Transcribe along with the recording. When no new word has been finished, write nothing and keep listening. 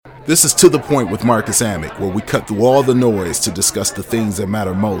This is To The Point with Marcus Amick, where we cut through all the noise to discuss the things that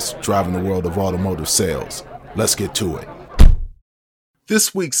matter most driving the world of automotive sales. Let's get to it.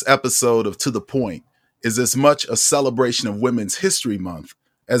 This week's episode of To The Point is as much a celebration of Women's History Month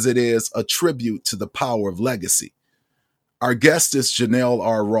as it is a tribute to the power of legacy. Our guest is Jenell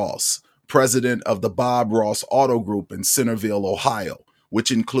R. Ross, president of the Bob Ross Auto Group in Centerville, Ohio, which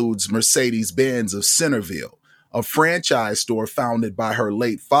includes Mercedes-Benz of Centerville, a franchise store founded by her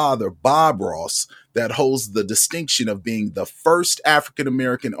late father, Bob Ross, that holds the distinction of being the first African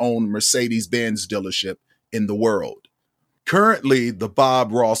American-owned Mercedes-Benz dealership in the world. Currently, the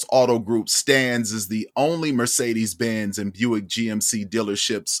Bob Ross Auto Group stands as the only Mercedes-Benz and Buick-GMC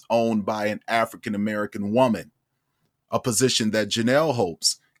dealerships owned by an African American woman, a position that Jenell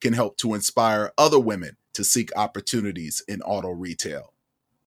hopes can help to inspire other women to seek opportunities in auto retail.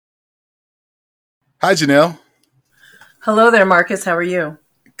 Hi, Jenell. Hello there, Marcus. How are you?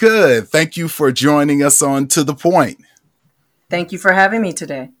 Good. Thank you for joining us on To The Point. Thank you for having me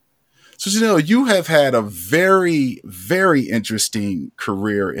today. So, Jenell, you have had a very, very interesting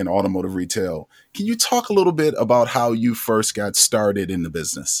career in automotive retail. Can you talk a little bit about how you first got started in the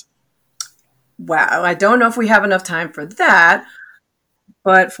business? Wow. I don't know if we have enough time for that,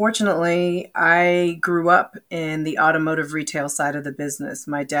 but fortunately, I grew up in the automotive retail side of the business.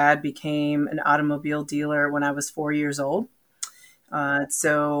 My dad became an automobile dealer when I was 4 years old.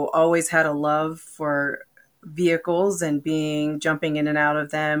 So always had a love for vehicles and jumping in and out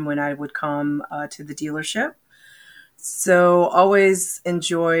of them when I would come to the dealership. So always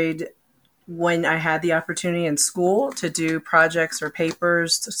enjoyed when I had the opportunity in school to do projects or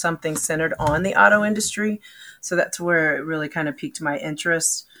papers, something centered on the auto industry. So that's where it really kind of piqued my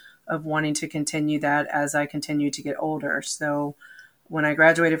interest of wanting to continue that as I continued to get older. So when I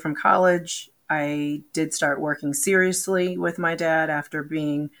graduated from college, I did start working seriously with my dad after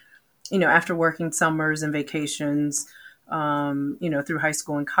working summers and vacations, through high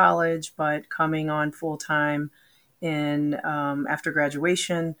school and college, but coming on full time after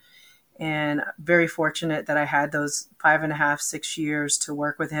graduation. And very fortunate that I had those 5.5, 6 years to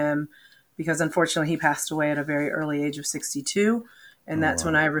work with him, because unfortunately he passed away at a very early age of 62. And that's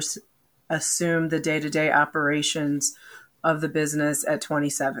when I assumed the day-to-day operations of the business at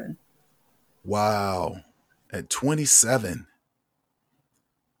 27. Wow. At 27.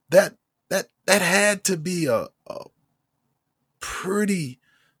 That had to be a pretty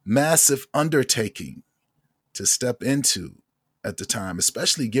massive undertaking to step into at the time,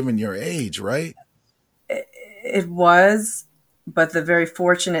 especially given your age, right? It was, but the very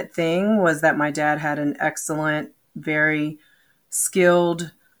fortunate thing was that my dad had an excellent, very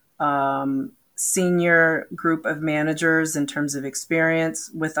skilled senior group of managers in terms of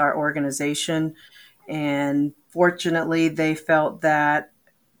experience with our organization. And fortunately, they felt that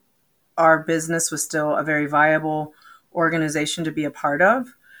our business was still a very viable organization to be a part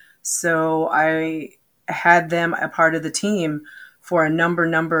of. So I had them a part of the team for a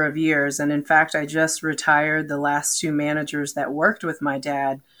number of years. And in fact, I just retired the last two managers that worked with my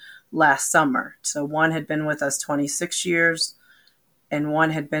dad last summer. So one had been with us 26 years and one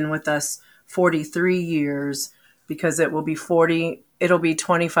had been with us 43 years, because it'll be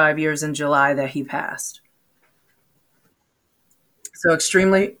 25 years in July that he passed. So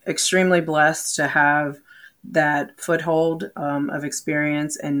extremely, extremely blessed to have that foothold of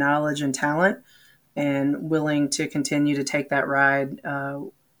experience and knowledge and talent, and willing to continue to take that ride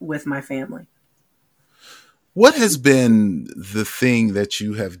with my family. What has been the thing that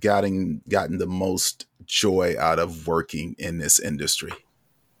you have gotten the most joy out of working in this industry?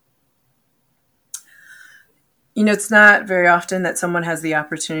 It's not very often that someone has the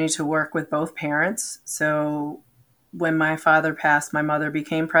opportunity to work with both parents. So when my father passed, my mother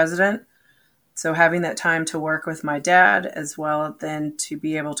became president. So having that time to work with my dad, as well then to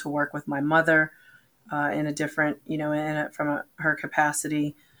be able to work with my mother in a different, from her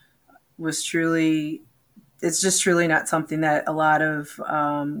capacity, it's just truly not something that a lot of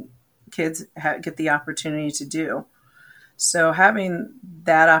kids get the opportunity to do. So having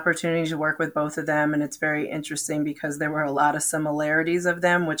that opportunity to work with both of them, and it's very interesting because there were a lot of similarities of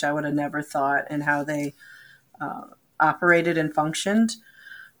them, which I would have never thought, in how they operated and functioned.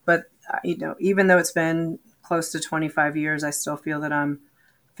 But, even though it's been close to 25 years, I still feel that I'm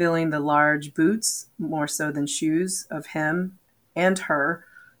filling the large boots more so than shoes of him and her,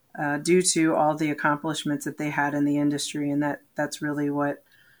 due to all the accomplishments that they had in the industry. And that's really what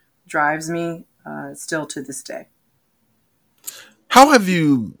drives me still to this day. How have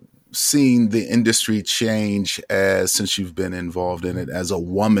you seen the industry change since you've been involved in it as a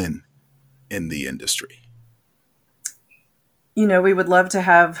woman in the industry? We would love to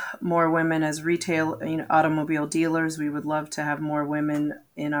have more women as retail, automobile dealers. We would love to have more women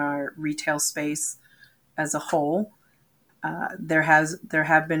in our retail space as a whole. There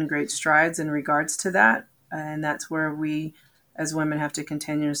have been great strides in regards to that, and that's where we, as women, have to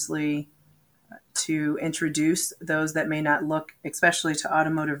continuously to introduce those that may not look, especially to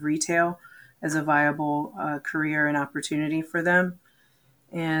automotive retail, as a viable career and opportunity for them.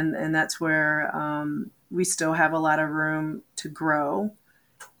 And that's where we still have a lot of room to grow,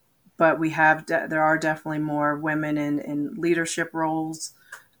 but there are definitely more women in leadership roles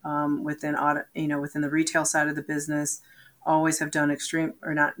within within the retail side of the business. Always have done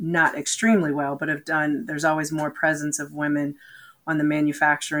not extremely well, but there's always more presence of women on the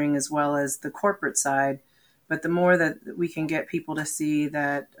manufacturing as well as the corporate side. But the more that we can get people to see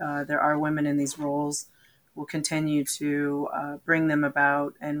that there are women in these roles, we'll continue to bring them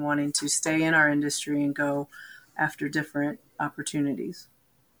about and wanting to stay in our industry and go after different opportunities.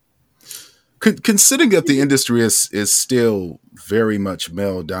 Considering that the industry is still very much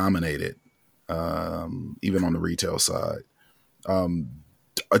male dominated, even on the retail side,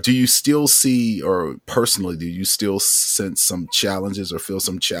 do you still see, or personally, do you still sense some challenges or feel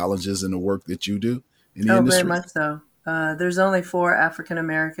some challenges in the work that you do in the industry? Very much so. There's only 4 African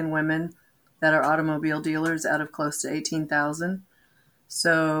American women that are automobile dealers out of close to 18,000.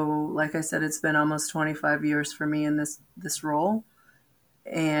 So, like I said, it's been almost 25 years for me in this role,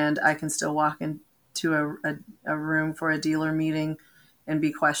 and I can still walk into a room for a dealer meeting and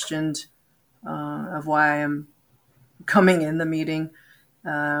be questioned of why I'm coming in the meeting,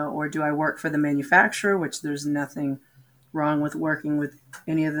 or do I work for the manufacturer, which there's nothing wrong with working with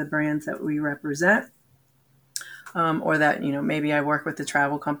any of the brands that we represent, or that, maybe I work with the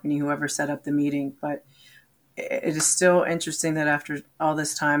travel company, whoever set up the meeting. But it is still interesting that after all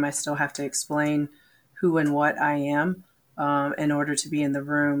this time, I still have to explain who and what I am in order to be in the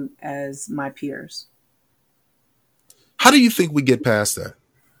room as my peers. How do you think we get past that?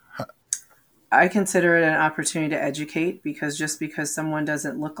 I consider it an opportunity to educate, because just because someone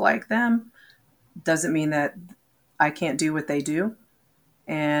doesn't look like them doesn't mean that I can't do what they do.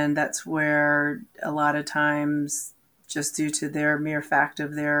 And that's where a lot of times, just due to their mere fact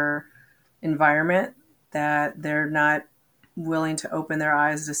of their environment, that they're not willing to open their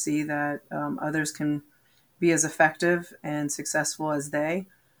eyes to see that others can be as effective and successful as they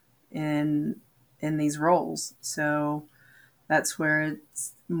in these roles. So that's where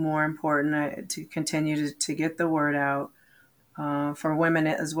it's more important to continue to get the word out for women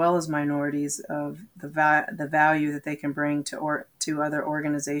as well as minorities of the value that they can bring to other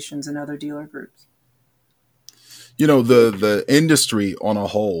organizations and other dealer groups. The industry on a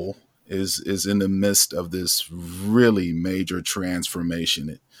whole is in the midst of this really major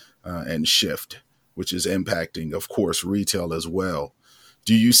transformation and shift, which is impacting, of course, retail as well.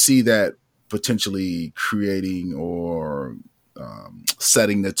 Do you see that potentially creating or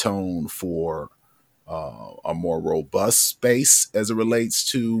setting the tone for a more robust space as it relates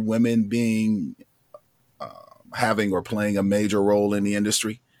to women being having or playing a major role in the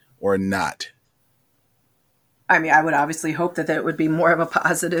industry, or not? I mean, I would obviously hope that it would be more of a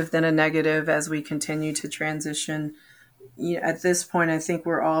positive than a negative as we continue to transition. At this point, I think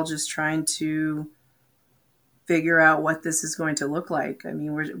we're all just trying to figure out what this is going to look like. I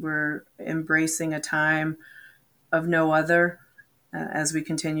mean, we're embracing a time of no other as we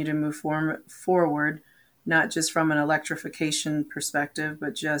continue to move forward, not just from an electrification perspective,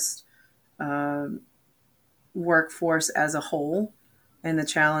 but just workforce as a whole and the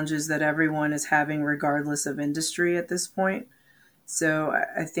challenges that everyone is having regardless of industry at this point. So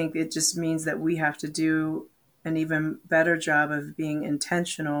I think it just means that we have to do an even better job of being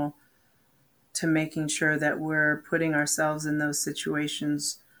intentional to making sure that we're putting ourselves in those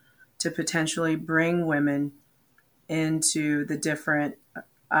situations to potentially bring women into the different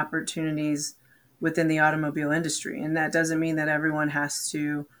opportunities within the automobile industry. And that doesn't mean that everyone has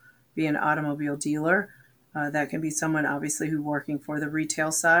to be an automobile dealer. That can be someone obviously who's working for the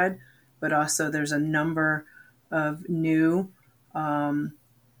retail side, but also there's a number of new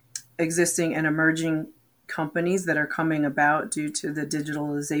existing and emerging companies that are coming about due to the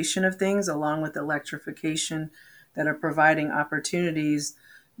digitalization of things, along with electrification, that are providing opportunities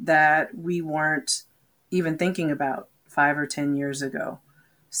that we weren't even thinking about 5 or 10 years ago.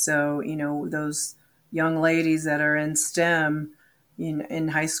 So, those young ladies that are in STEM in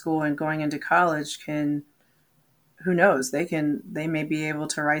high school and going into college who knows, they may be able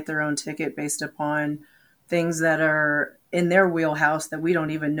to write their own ticket based upon things that are in their wheelhouse that we don't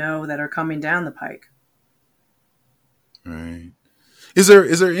even know that are coming down the pike. Right. Is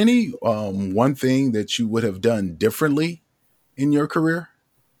there any one thing that you would have done differently in your career,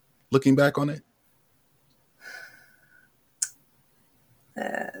 looking back on it?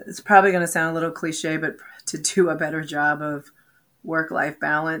 It's probably going to sound a little cliche, but to do a better job of work-life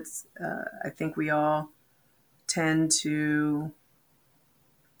balance. I think we all tend to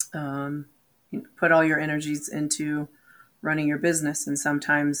put all your energies into running your business, and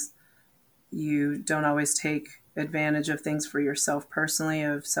sometimes you don't always take advantage of things for yourself personally,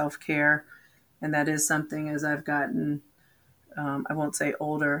 of self-care. And that is something, as I've gotten, I won't say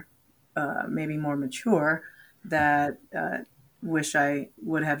older, maybe more mature, that wish I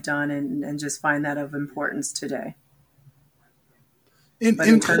would have done, and just find that of importance today. But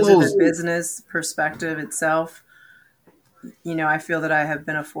in terms of the business perspective itself, I feel that I have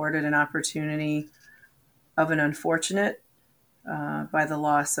been afforded an opportunity of an unfortunate by the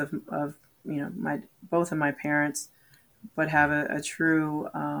loss of both of my parents, but have a true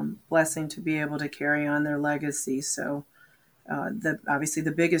blessing to be able to carry on their legacy. So obviously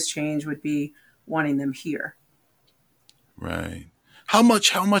the biggest change would be wanting them here. Right. How much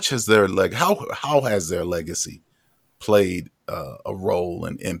has their how has their legacy played a role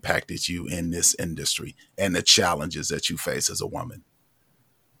and impacted you in this industry and the challenges that you face as a woman?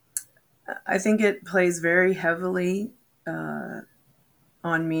 I think it plays very heavily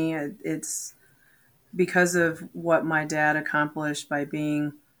on me. It's because of what my dad accomplished by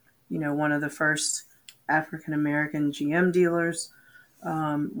being, one of the first African American GM dealers,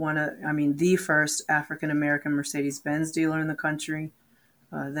 the first African American Mercedes-Benz dealer in the country.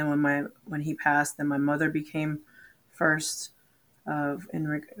 Then when he passed, then my mother became first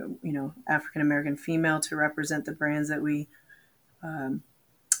African American female to represent the brands that we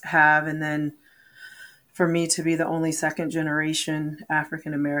have, and then for me to be the only second generation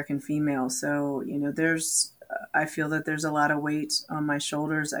African American female. So I feel that there's a lot of weight on my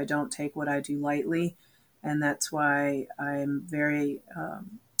shoulders. I don't take what I do lightly, and that's why I'm very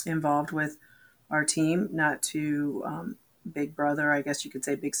involved with our team. Not to big brother, I guess you could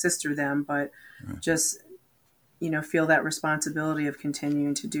say big sister them, but just feel that responsibility of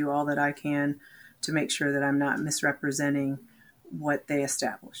continuing to do all that I can to make sure that I'm not misrepresenting what they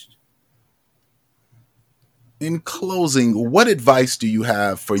established. In closing, what advice do you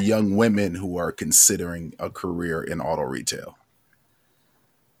have for young women who are considering a career in auto retail?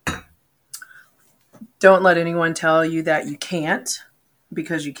 Don't let anyone tell you that you can't,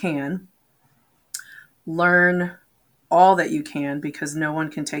 because you can. Learn all that you can, because no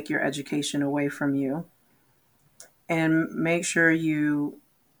one can take your education away from you. And make sure you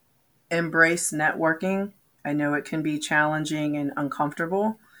embrace networking. I know it can be challenging and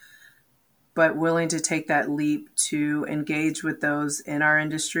uncomfortable, but willing to take that leap to engage with those in our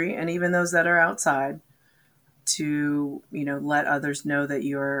industry and even those that are outside to, let others know that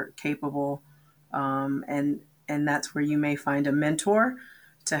you're capable. And that's where you may find a mentor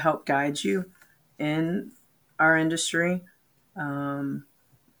to help guide you in our industry.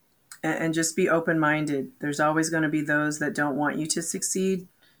 And just be open-minded. There's always going to be those that don't want you to succeed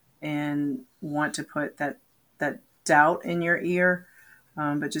and want to put that doubt in your ear,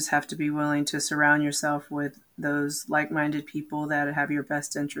 but just have to be willing to surround yourself with those like-minded people that have your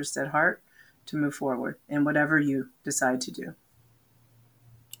best interest at heart to move forward in whatever you decide to do.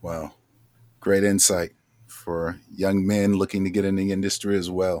 Wow. Great insight for young men looking to get in the industry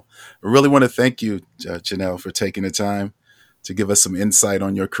as well. I really want to thank you, Jenell, for taking the time to give us some insight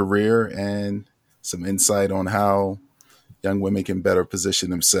on your career and some insight on how young women can better position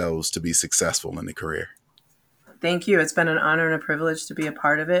themselves to be successful in the career. Thank you. It's been an honor and a privilege to be a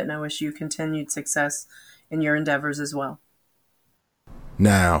part of it, and I wish you continued success in your endeavors as well.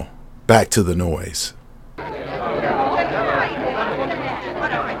 Now, back to the noise.